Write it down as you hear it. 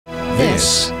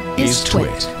This is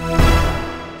TWiT.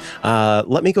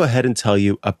 Let me go ahead and tell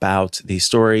you about the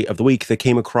story of the week that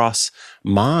came across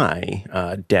my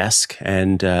desk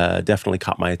and definitely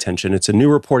caught my attention. It's a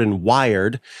new report in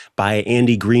Wired by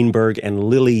Andy Greenberg and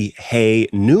Lily Hay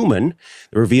Newman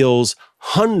that reveals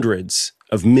hundreds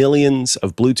of millions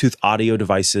of Bluetooth audio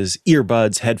devices,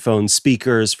 earbuds, headphones,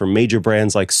 speakers from major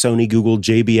brands like Sony, Google,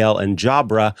 JBL, and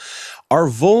Jabra are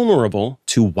vulnerable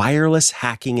to wireless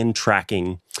hacking and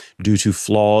tracking due to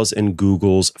flaws in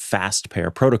Google's fast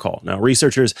pair protocol. Now,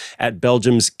 researchers at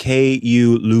Belgium's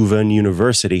KU Leuven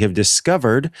University have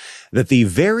discovered that the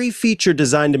very feature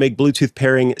designed to make Bluetooth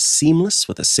pairing seamless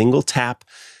with a single tap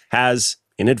has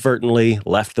inadvertently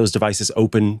left those devices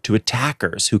open to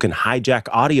attackers who can hijack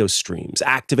audio streams,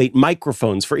 activate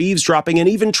microphones for eavesdropping, and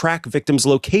even track victims'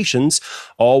 locations,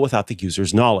 all without the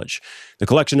user's knowledge. The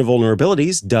collection of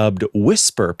vulnerabilities, dubbed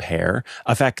Whisper Pair,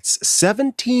 affects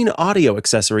 17 audio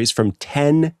accessories from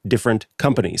 10 different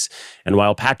companies. And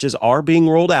while patches are being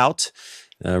rolled out,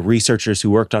 researchers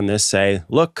who worked on this say,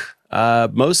 look,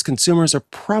 most consumers are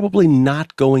probably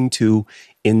not going to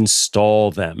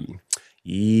install them.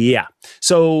 Yeah.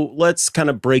 So let's kind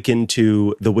of break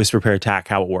into the Whisper Pair attack,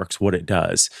 how it works, what it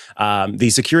does. The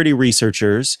security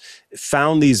researchers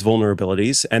found these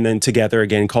vulnerabilities and then together,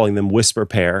 again, calling them Whisper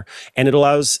Pair. And it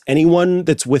allows anyone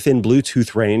that's within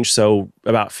Bluetooth range, so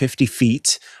about 50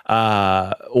 feet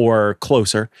or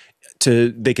closer,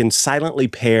 they can silently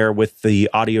pair with the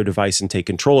audio device and take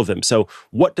control of them. So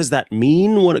what does that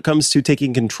mean when it comes to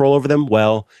taking control over them?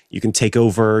 Well, you can take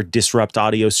over, disrupt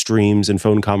audio streams and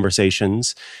phone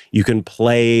conversations. You can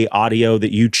play audio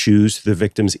that you choose to the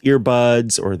victim's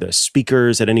earbuds or the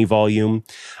speakers at any volume.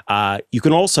 You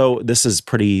can also, this is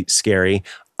pretty scary,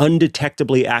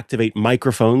 undetectably activate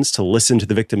microphones to listen to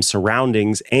the victim's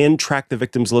surroundings and track the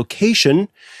victim's location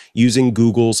using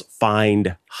Google's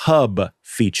Find Hub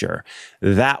feature.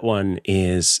 That one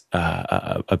is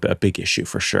a big issue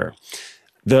for sure.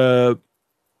 The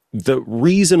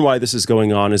reason why this is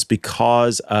going on is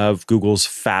because of Google's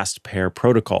fast pair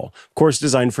protocol. Of course,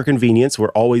 designed for convenience. We're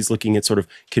always looking at sort of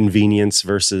convenience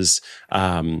versus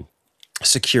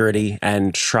security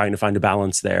and trying to find a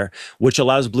balance there, which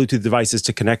allows Bluetooth devices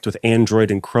to connect with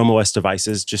Android and Chrome OS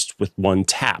devices just with one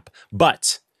tap.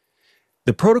 But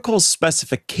the protocol's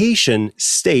specification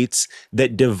states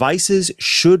that devices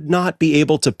should not be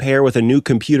able to pair with a new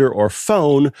computer or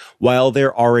phone while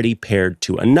they're already paired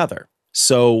to another.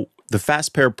 So the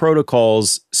fast pair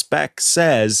protocol's spec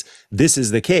says this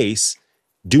is the case.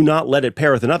 Do not let it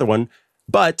pair with another one.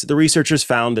 But the researchers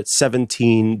found that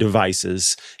 17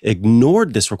 devices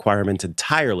ignored this requirement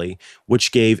entirely,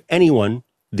 which gave anyone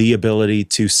the ability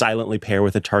to silently pair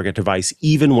with a target device,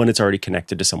 even when it's already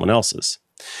connected to someone else's.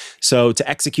 So to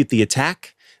execute the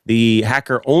attack, the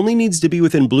hacker only needs to be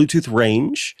within Bluetooth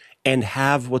range and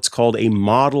have what's called a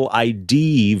model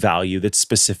ID value that's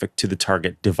specific to the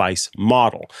target device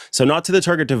model. So not to the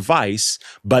target device,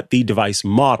 but the device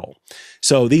model.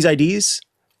 So these IDs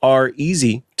are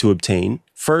easy to obtain.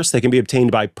 First, they can be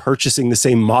obtained by purchasing the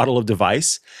same model of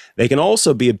device. They can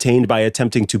also be obtained by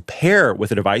attempting to pair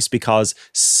with a device because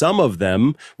some of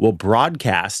them will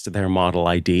broadcast their model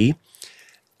ID.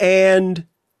 And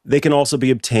they can also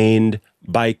be obtained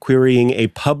by querying a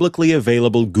publicly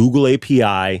available Google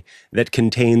API that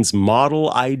contains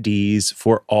model IDs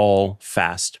for all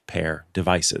fast pair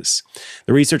devices.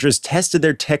 The researchers tested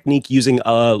their technique using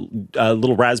a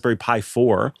little Raspberry Pi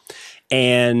 4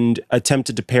 and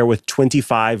attempted to pair with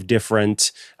 25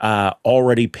 different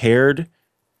already paired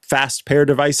fast pair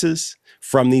devices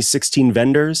from these 16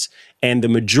 vendors. And the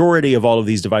majority of all of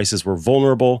these devices were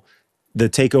vulnerable. The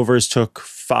takeovers took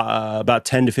about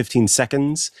 10 to 15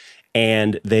 seconds,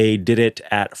 and they did it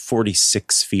at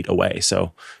 46 feet away.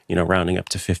 So, rounding up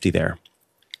to 50 there.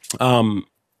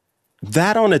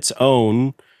 That on its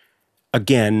own,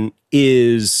 again,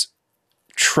 is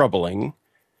troubling.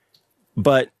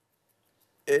 But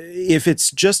if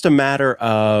it's just a matter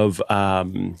of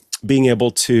being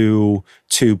able to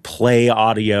play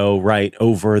audio right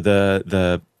over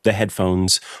the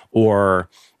headphones or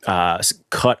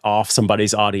cut off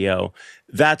somebody's audio,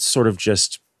 that's sort of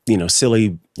just,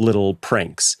 silly little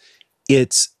pranks.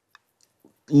 It's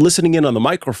listening in on the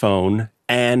microphone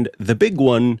and the big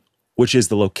one, which is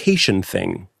the location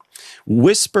thing.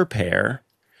 Whisper Pair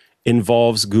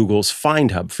involves Google's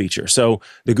Find Hub feature. So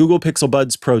the Google Pixel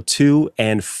Buds Pro 2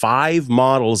 and 5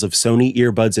 models of Sony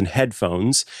earbuds and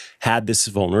headphones had this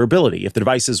vulnerability. If the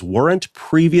devices weren't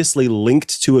previously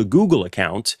linked to a Google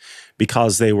account,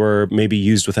 because they were maybe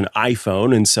used with an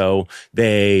iPhone, and so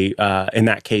they, in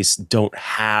that case, don't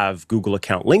have Google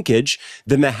account linkage,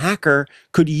 then the hacker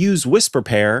could use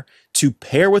WhisperPair to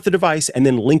pair with the device and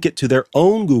then link it to their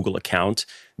own Google account.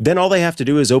 Then all they have to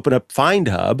do is open up Find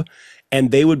Hub,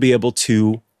 and they would be able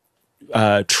to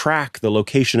track the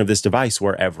location of this device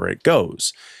wherever it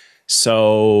goes.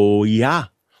 So yeah,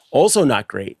 also not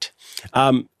great.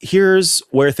 Here's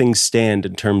where things stand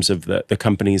in terms of the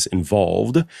companies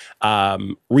involved.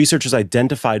 Researchers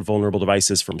identified vulnerable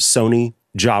devices from Sony,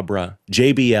 Jabra,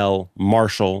 JBL,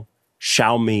 Marshall,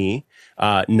 Xiaomi,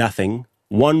 Nothing,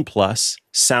 OnePlus,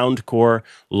 Soundcore,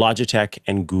 Logitech,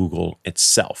 and Google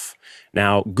itself.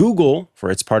 Now, Google,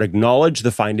 for its part, acknowledged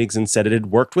the findings and said it had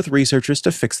worked with researchers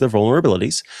to fix the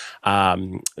vulnerabilities.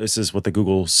 This is what the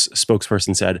Google's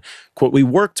spokesperson said, quote, "We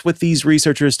worked with these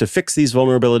researchers to fix these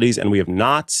vulnerabilities, and we have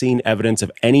not seen evidence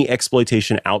of any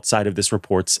exploitation outside of this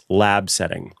report's lab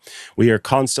setting. We are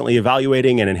constantly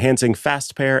evaluating and enhancing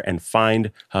FastPair and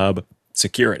Find Hub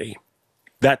security."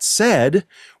 That said,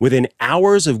 within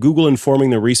hours of Google informing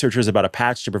the researchers about a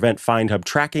patch to prevent Find Hub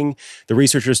tracking, the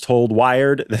researchers told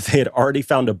Wired that they had already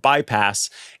found a bypass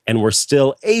and were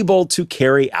still able to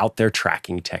carry out their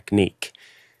tracking technique.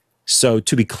 So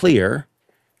to be clear,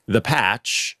 the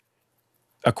patch,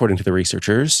 according to the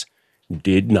researchers,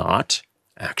 did not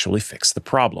actually fix the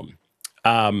problem.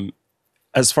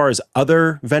 As far as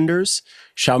other vendors,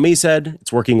 Xiaomi said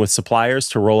it's working with suppliers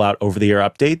to roll out over-the-air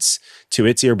updates to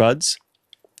its earbuds.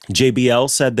 JBL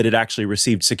said that it actually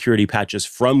received security patches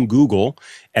from Google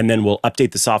and then will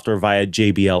update the software via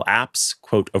JBL apps,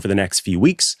 quote, over the next few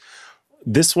weeks.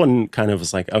 This one kind of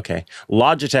was like, okay.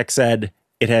 Logitech said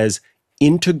it has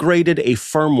integrated a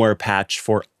firmware patch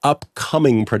for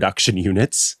upcoming production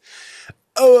units.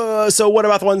 So what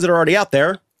about the ones that are already out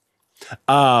there?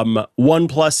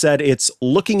 OnePlus said it's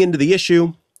looking into the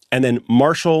issue. And then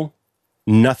Marshall,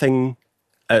 Nothing,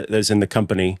 as in the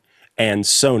company, and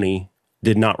Sony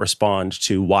did not respond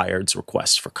to Wired's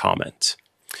request for comment.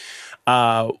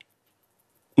 Now,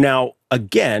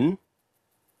 again,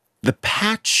 the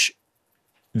patch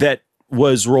that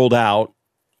was rolled out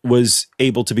was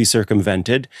able to be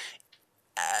circumvented.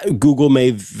 Google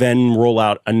may then roll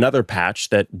out another patch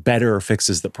that better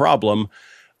fixes the problem,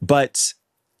 but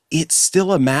it's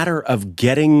still a matter of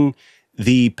getting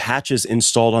the patches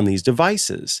installed on these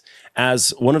devices. As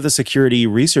one of the security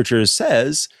researchers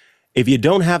says, if you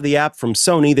don't have the app from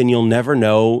Sony, then you'll never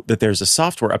know that there's a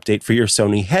software update for your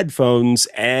Sony headphones,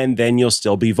 and then you'll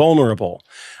still be vulnerable.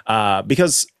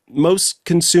 Because most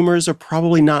consumers are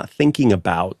probably not thinking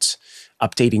about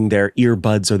updating their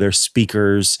earbuds or their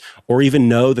speakers, or even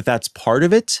know that that's part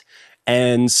of it.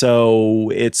 And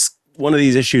so it's one of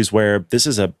these issues where this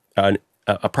is a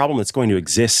problem that's going to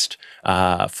exist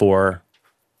for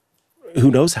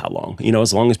who knows how long,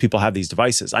 as long as people have these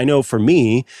devices. I know for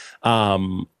me,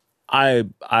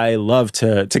 I love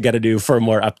to get a new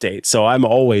firmware update. So I'm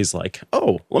always like,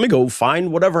 oh, let me go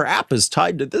find whatever app is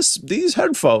tied to these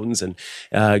headphones and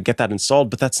get that installed.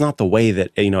 But that's not the way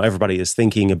that, everybody is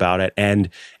thinking about it. And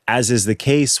as is the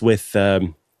case with,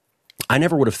 I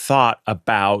never would have thought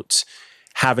about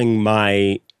having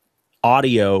my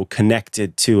audio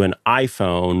connected to an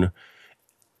iPhone.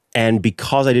 And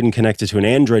because I didn't connect it to an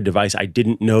Android device, I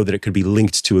didn't know that it could be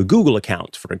linked to a Google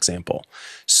account, for example.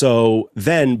 So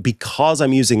then, because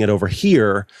I'm using it over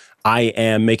here, I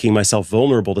am making myself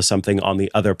vulnerable to something on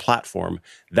the other platform.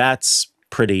 That's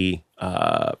pretty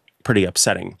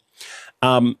upsetting.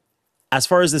 As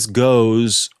far as this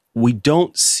goes, we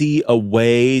don't see a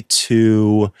way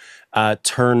to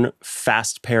turn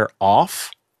FastPair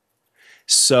off.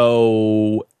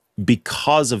 So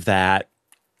because of that,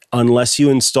 unless you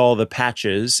install the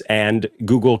patches and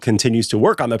Google continues to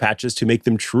work on the patches to make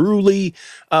them truly,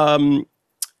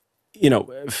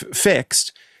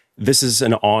 fixed, this is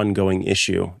an ongoing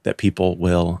issue that people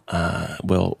will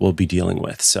be dealing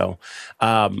with. So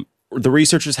the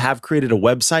researchers have created a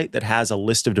website that has a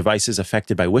list of devices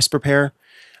affected by WhisperPair.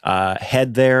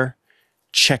 Head there,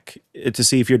 check to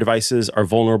see if your devices are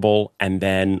vulnerable, and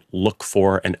then look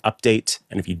for an update.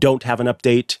 And if you don't have an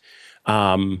update,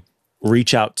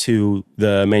 reach out to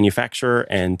the manufacturer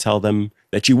and tell them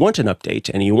that you want an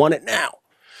update and you want it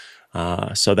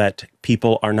now, so that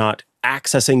people are not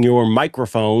accessing your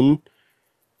microphone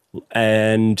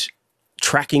and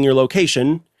tracking your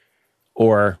location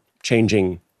or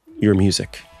changing your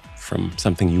music from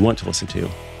something you want to listen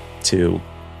to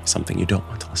something you don't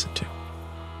want to listen to.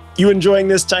 You enjoying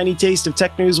this tiny taste of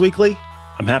Tech News Weekly?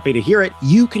 I'm happy to hear it.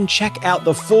 You can check out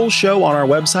the full show on our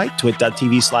website,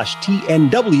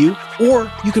 twit.tv/TNW,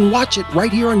 or you can watch it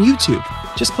right here on YouTube.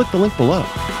 Just click the link below.